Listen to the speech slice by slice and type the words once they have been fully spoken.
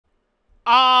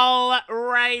All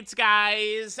right,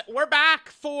 guys, we're back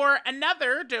for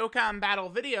another Dokkan battle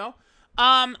video.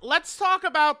 Let's talk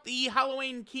about the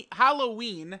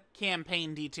Halloween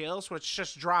campaign details, which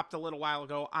just dropped a little while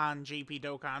ago on JP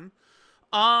Dokkan.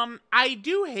 I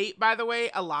do hate, by the way,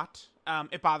 a lot.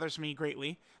 It bothers me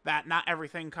greatly that not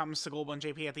everything comes to Global and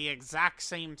JP at the exact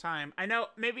same time. I know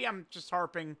maybe I'm just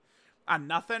harping on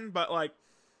nothing, but like,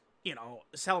 you know,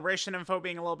 Celebration info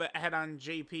being a little bit ahead on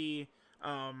JP.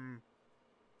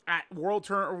 At World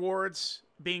Tournament Rewards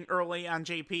being early on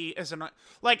JP isn't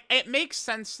like, it makes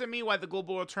sense to me why the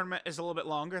Global World Tournament is a little bit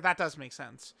longer. That does make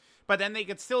sense. But then they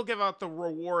could still give out the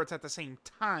rewards at the same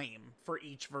time for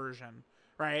each version,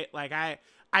 right? Like I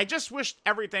just wished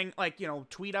everything, like, you know,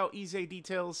 tweet out easy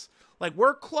details. Like,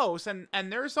 we're close, and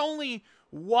there's only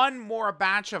one more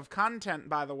batch of content,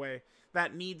 by the way,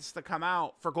 that needs to come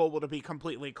out for Global to be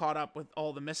completely caught up with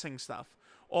all the missing stuff.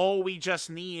 All we just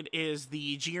need is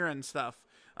the Jiren stuff.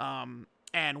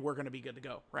 And we're going to be good to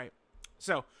go, right?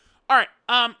 So, all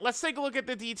right, let's take a look at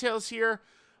the details here.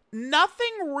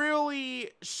 Nothing really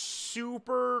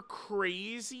super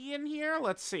crazy in here.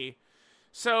 Let's see.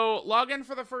 So, log in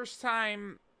for the first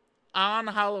time on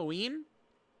Halloween.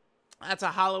 That's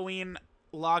a Halloween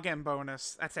login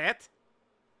bonus. That's it?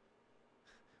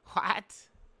 What?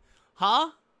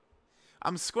 Huh?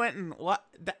 I'm squinting. What?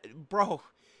 Bro,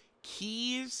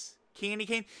 keys? Candy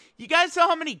cane. You guys know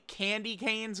how many candy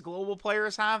canes Global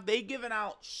players have? They've given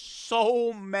out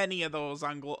so many of those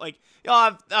on Global. Like, you'll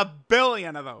have a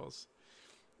billion of those.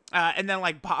 And then,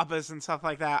 like, Babas and stuff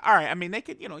like that. All right, I mean, they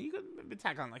could, you know, you could maybe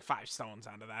tack on, like, 5 stones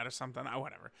onto that or something.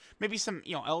 Whatever. Maybe some,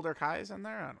 you know, Elder Kais in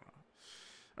there. I don't know.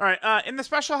 All right, in the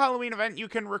special Halloween event, you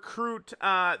can recruit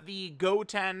the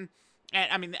Goten.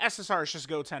 And, I mean, the SSR is just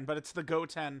Goten, but it's the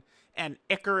Goten and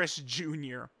Icarus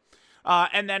Jr.,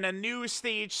 and then a new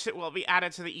stage will be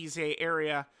added to the EZA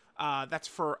area. That's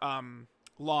for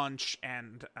Launch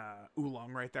and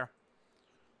Oolong right there.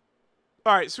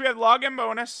 All right, so we have login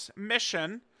bonus,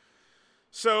 mission.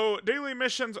 So daily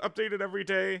missions updated every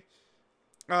day.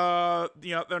 Yeah,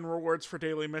 then rewards for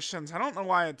daily missions. I don't know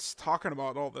why it's talking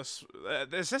about all this.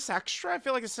 Is this extra? I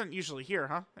feel like it's not usually here,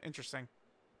 huh? Interesting.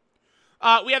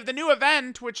 We have the new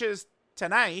event, which is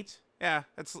tonight. Yeah,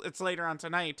 it's later on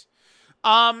tonight.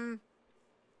 And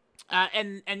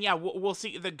yeah, we'll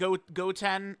see the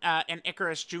Goten and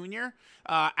Icarus Jr.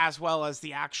 As well as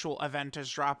the actual event is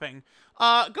dropping.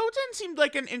 Goten seemed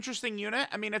like an interesting unit.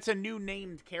 I mean, it's a new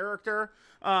named character.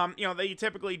 You know, they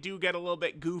typically do get a little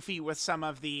bit goofy with some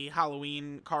of the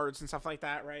Halloween cards and stuff like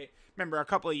that, right? Remember a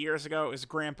couple of years ago, it was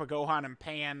Grandpa Gohan and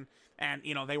Pan, and,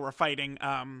 you know, they were fighting,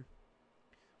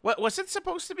 what was it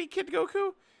supposed to be, Kid Goku?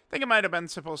 I think it might have been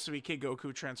supposed to be Kid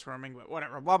Goku transforming, but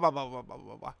whatever, blah, blah, blah, blah, blah,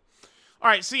 blah, blah. All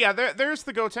right, so yeah, there's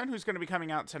the Goten, who's going to be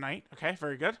coming out tonight. Okay,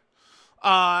 very good.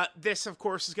 This, of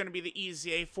course, is going to be the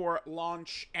EZA for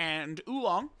Launch and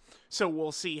Oolong, so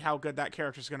we'll see how good that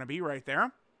character is going to be right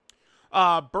there.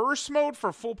 Burst mode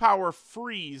for full power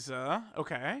Frieza.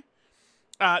 Okay.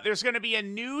 There's going to be a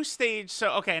new stage.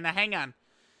 So, okay, now hang on.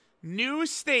 New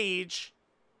stage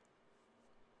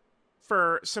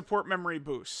for support memory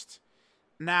boost.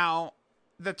 Now,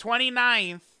 the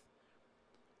 29th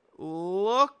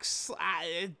looks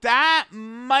that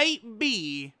might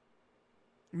be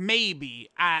maybe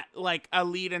at like a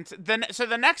lead into so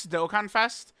the next Dokkan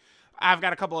Fest. I've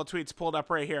got a couple of tweets pulled up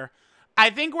right here.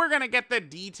 I think we're gonna get the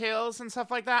details and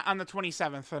stuff like that on the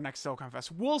 27th for the next Dokkan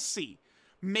Fest. We'll see.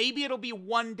 Maybe it'll be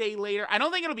one day later. I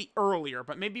don't think it'll be earlier,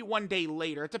 but maybe one day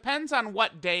later. It depends on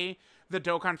what day the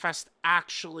Dokkan Fest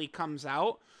actually comes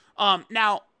out.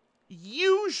 Now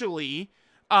usually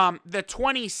the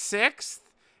 26th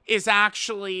is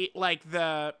actually like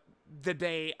the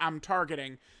day I'm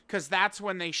targeting, because that's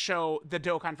when they show the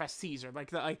Dokkan Fest teaser.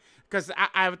 Because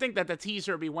I would think that the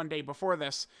teaser would be one day before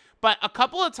this. But a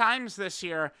couple of times this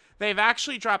year, they've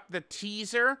actually dropped the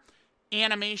teaser,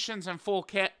 animations, and full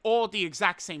kit all at the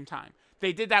exact same time.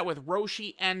 They did that with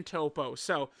Roshi and Topo.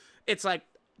 So it's like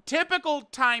typical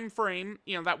time frame,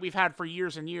 you know, that we've had for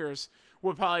years and years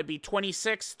would probably be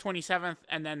 26th, 27th,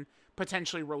 and then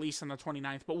potentially release on the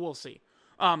 29th. But we'll see.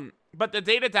 But the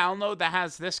data download that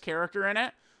has this character in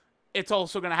it, it's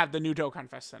also going to have the new Dokkan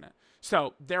Fest in it.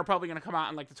 So they're probably going to come out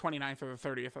on like the 29th or the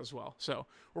 30th as well. So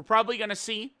we're probably going to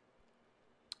see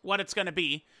what it's going to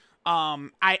be.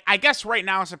 I guess right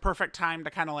now is a perfect time to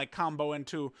kind of like combo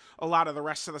into a lot of the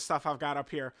rest of the stuff I've got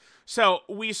up here. So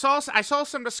I saw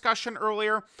some discussion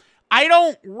earlier. I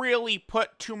don't really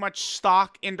put too much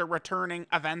stock into returning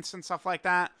events and stuff like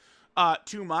that,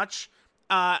 too much.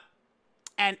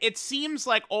 And it seems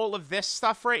like all of this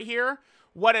stuff right here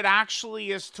what it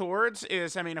actually is towards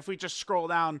is, I mean, if we just scroll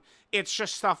down, it's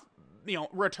just stuff, you know,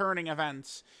 returning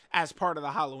events as part of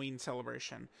the Halloween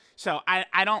celebration. So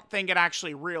I don't think it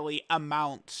actually really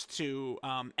amounts to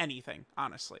anything,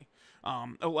 honestly.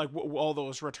 Like all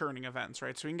those returning events,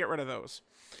 right? So we can get rid of those.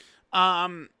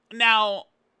 Now,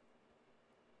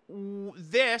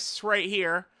 this right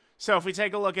here. So if we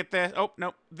take a look at this, oh,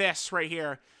 no, this right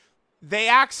here. They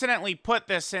accidentally put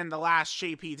this in the last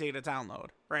JP data download,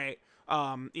 right?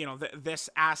 You know, this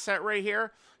asset right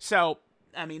here. So,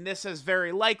 I mean, this is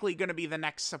very likely going to be the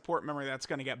next support memory that's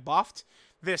going to get buffed.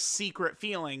 This Secret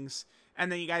Feelings.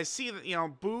 And then you guys see that, you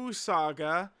know, Boo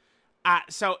Saga.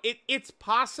 So it's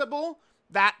possible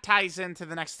that ties into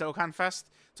the next Dokkan Fest.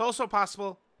 It's also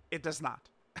possible it does not.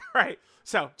 Right?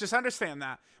 So just understand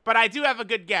that. But I do have a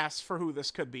good guess for who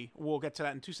this could be. We'll get to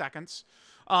that in 2 seconds.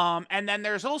 And then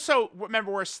there's also,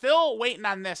 remember, we're still waiting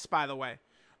on this, by the way.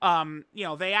 You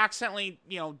know, they accidentally,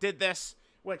 you know, did this,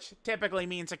 which typically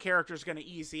means a character is going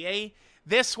to EZA.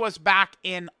 This was back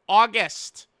in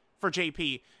August for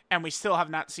JP, and we still have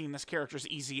not seen this character's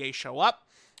EZA show up.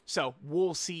 So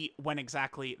we'll see when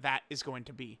exactly that is going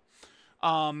to be.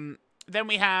 Then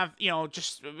we have, you know,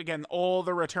 just, again, all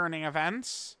the returning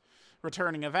events.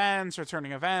 Returning events. There's going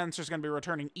to be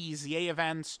returning EZA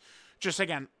events. Just,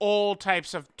 again, all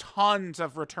types of tons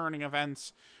of returning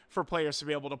events for players to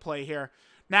be able to play here.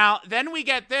 Now, then we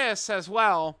get this as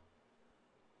well.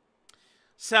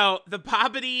 So, the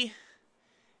Bobbity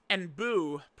and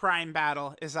Boo Prime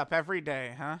battle is up every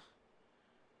day, huh?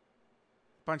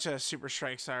 Bunch of Super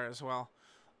Strikes are as well.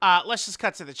 Let's just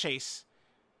cut to the chase.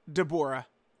 Deborah.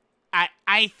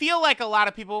 I feel like a lot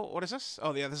of people... What is this?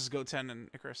 Oh, yeah, this is Goten and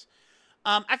Icarus.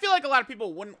 I feel like a lot of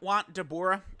people wouldn't want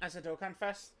Deborah as a Dokkan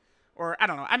Fest. Or, I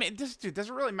don't know. I mean, dude, does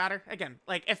it really matter? Again,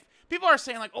 like, if people are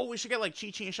saying, like, oh, we should get, like,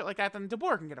 Chi-Chi and shit like that, then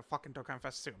Deborah can get a fucking Dokkan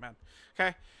Fest too, man.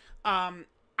 Okay?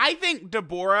 I think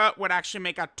Deborah would actually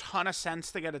make a ton of sense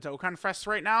to get a Dokkan Fest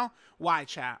right now. Why,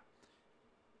 chat?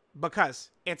 Because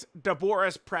it's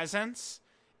Deborah's presence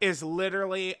is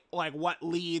literally, like, what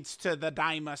leads to the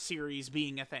Daima series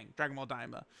being a thing. Dragon Ball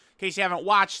Daima. In case you haven't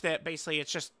watched it, basically,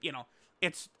 it's just, you know,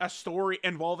 it's a story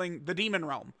involving the Demon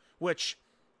Realm, which...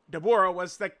 Deborah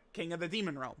was the king of the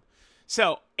Demon Realm.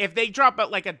 So, if they drop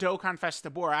out like a Dokkan Fest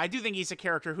Deborah, I do think he's a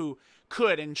character who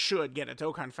could and should get a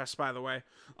Dokkan Fest, by the way.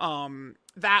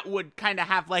 That would kind of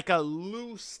have like a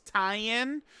loose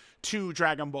tie-in to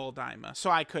Dragon Ball Daima. So,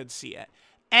 I could see it.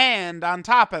 And on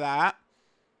top of that,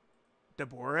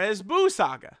 Deborah is Boo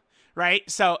Saga, right?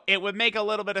 So, it would make a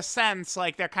little bit of sense.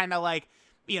 Like, they're kind of like,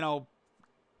 you know,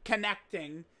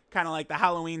 connecting, kind of like the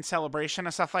Halloween celebration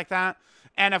and stuff like that.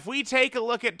 And if we take a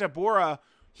look at Deborah,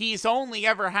 he's only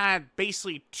ever had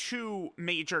basically 2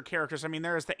 major characters. I mean,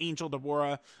 there's the Angel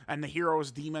Deborah and the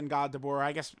Hero's Demon God Deborah.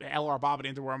 I guess LR Bobbity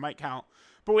and Deborah might count.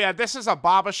 But we have, this is a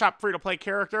Baba Shop free-to-play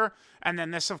character. And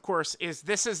then this, of course, is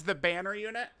the banner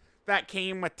unit that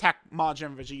came with Tech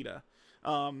Majin Vegeta.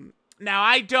 Now,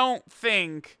 I don't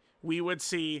think we would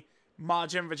see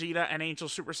Majin Vegeta and Angel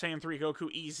Super Saiyan 3 Goku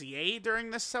EZA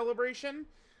during this celebration.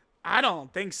 I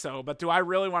don't think so, but do I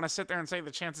really want to sit there and say the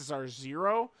chances are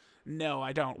 0? No,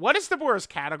 I don't. What is Deborah's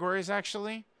categories,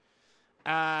 actually?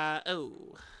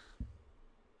 Oh.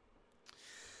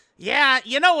 Yeah,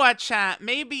 you know what, chat?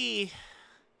 Maybe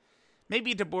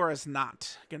Deborah's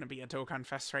not going to be a Dokkan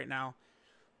Fest right now.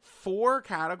 4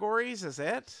 categories, is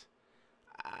it?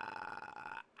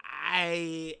 I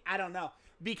don't know.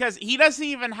 Because he doesn't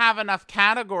even have enough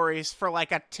categories for,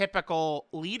 like, a typical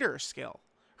leader skill.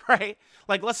 Right?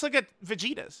 Like, let's look at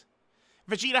Vegeta's.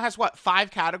 Vegeta has, what, 5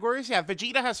 categories? Yeah,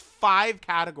 Vegeta has 5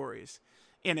 categories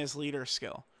in his leader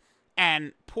skill.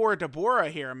 And poor Deborah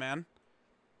here, man,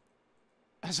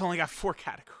 has only got 4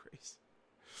 categories.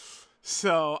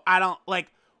 So, I don't, like,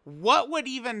 what would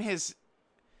even his...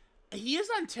 He is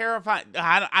on Terrifying...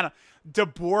 I don't...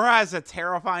 Deborah as a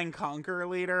Terrifying Conqueror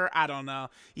leader? I don't know.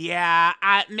 Yeah,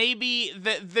 maybe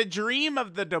the dream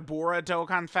of the Deborah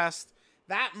Dokkan Fest...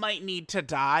 That might need to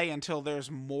die until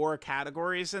there's more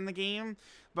categories in the game.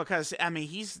 Because, I mean,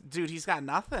 he's got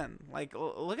nothing. Like,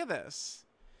 look at this.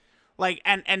 Like,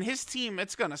 and his team,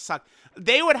 it's gonna suck.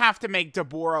 They would have to make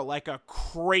Deborah, like, a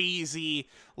crazy,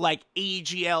 like,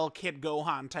 AGL Kid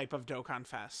Gohan type of Dokkan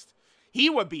Fest. He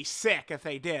would be sick if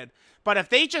they did. But if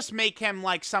they just make him,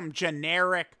 like, some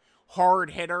generic,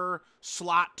 hard hitter,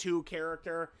 slot 2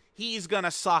 character... He's going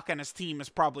to suck, and his team is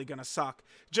probably going to suck,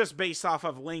 just based off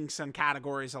of links and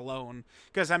categories alone.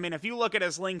 Because, I mean, if you look at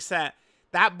his link set,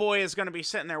 that boy is going to be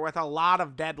sitting there with a lot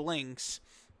of dead links.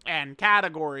 and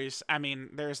categories, I mean,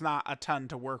 there's not a ton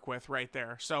to work with right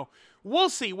there. So we'll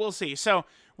see, we'll see. So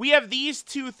we have these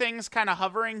two things kind of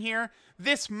hovering here.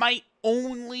 This might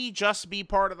only just be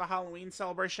part of the Halloween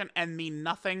celebration and mean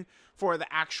nothing for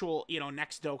the actual, you know,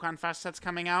 next Dokkan Fest that's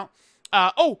coming out.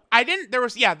 There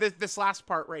was, yeah, this last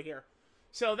part right here.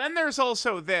 So then there's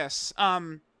also this.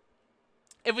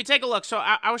 If we take a look, so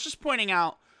I was just pointing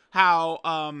out how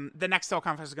the next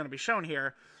Dokkan Fest is going to be shown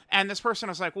here. And this person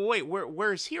was like, well, wait,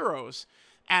 where's Heroes?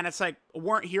 And it's like,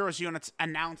 weren't Heroes units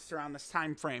announced around this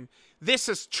time frame? This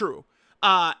is true.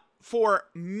 For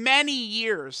many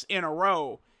years in a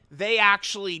row, they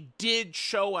actually did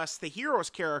show us the Heroes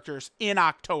characters in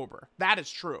October. That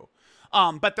is true.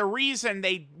 But the reason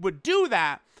they would do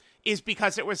that is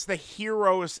because it was the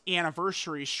Heroes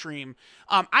anniversary stream.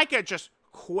 I could just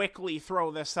quickly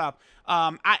throw this up.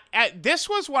 This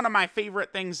was one of my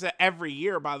favorite things that every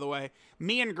year, by the way.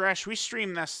 Me and Gresh, we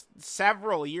stream this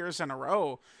several years in a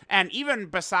row. And even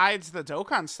besides the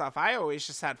Dokkan stuff, I always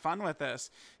just had fun with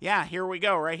this. Yeah, here we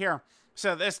go, right here.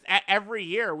 So this, every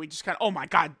year, we just kind of, oh my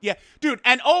god, yeah, dude,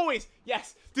 and always,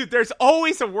 yes, dude, there's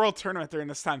always a world tournament during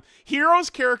this time. Heroes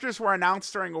characters were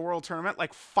announced during a world tournament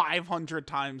like 500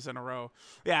 times in a row.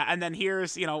 Yeah, and then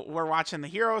here's, you know, we're watching the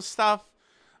Heroes stuff.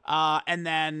 And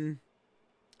then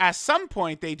at some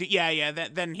point they do,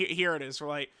 then here it is,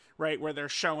 right where they're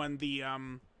showing the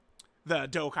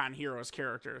Dokkan Heroes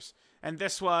characters. And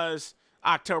this was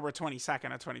October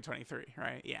 22nd of 2023,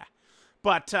 right? Yeah.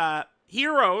 But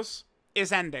Heroes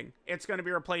is ending. It's going to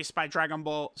be replaced by Dragon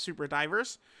Ball Super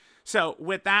Divers. So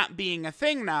with that being a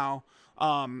thing now,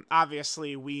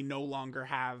 obviously we no longer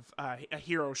have a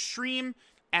Hero stream,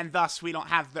 and thus we don't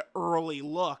have the early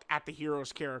look at the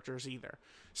Heroes characters either.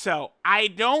 So I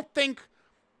don't think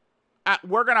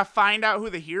we're going to find out who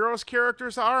the Heroes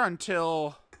characters are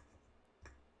until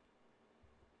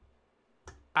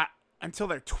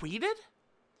they're tweeted?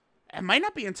 It might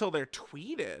not be until they're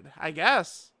tweeted, I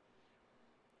guess.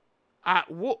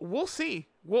 We'll see.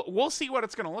 We'll see what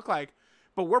it's going to look like.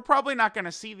 But we're probably not going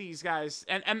to see these guys.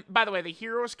 And by the way, the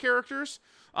Heroes characters,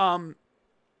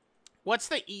 what's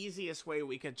the easiest way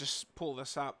we could just pull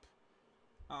this up?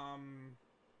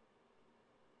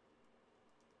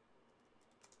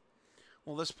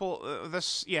 Well, let's pull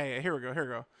this. Yeah, here we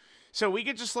go. So we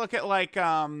could just look at like,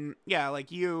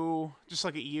 like you, just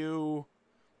look at you.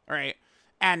 All right.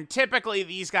 And typically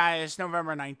these guys,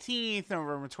 November 19th,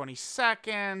 November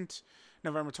 22nd,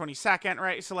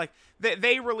 right? So like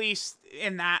they release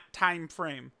in that time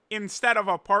frame. Instead of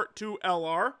a part 2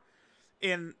 LR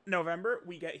in November,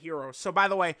 we get Heroes. So by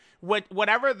the way,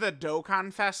 whatever the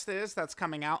Dokkan Fest is that's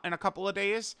coming out in a couple of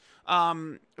days,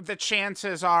 the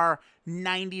chances are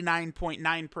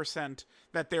 99.9%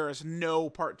 that there is no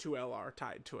part 2 LR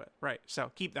tied to it, right?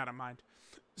 So keep that in mind.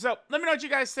 So let me know what you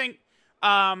guys think.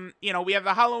 You know, we have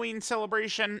the Halloween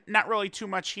celebration, not really too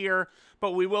much here,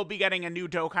 but we will be getting a new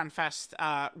Dokkan Fest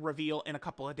reveal in a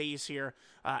couple of days here.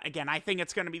 Again, I think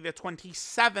it's going to be the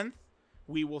 27th.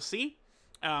 We will see.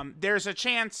 There's a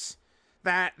chance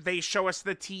that they show us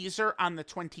the teaser on the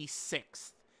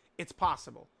 26th. It's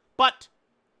possible, but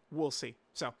we'll see.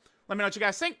 So let me know what you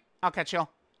guys think. I'll catch y'all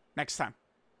next time.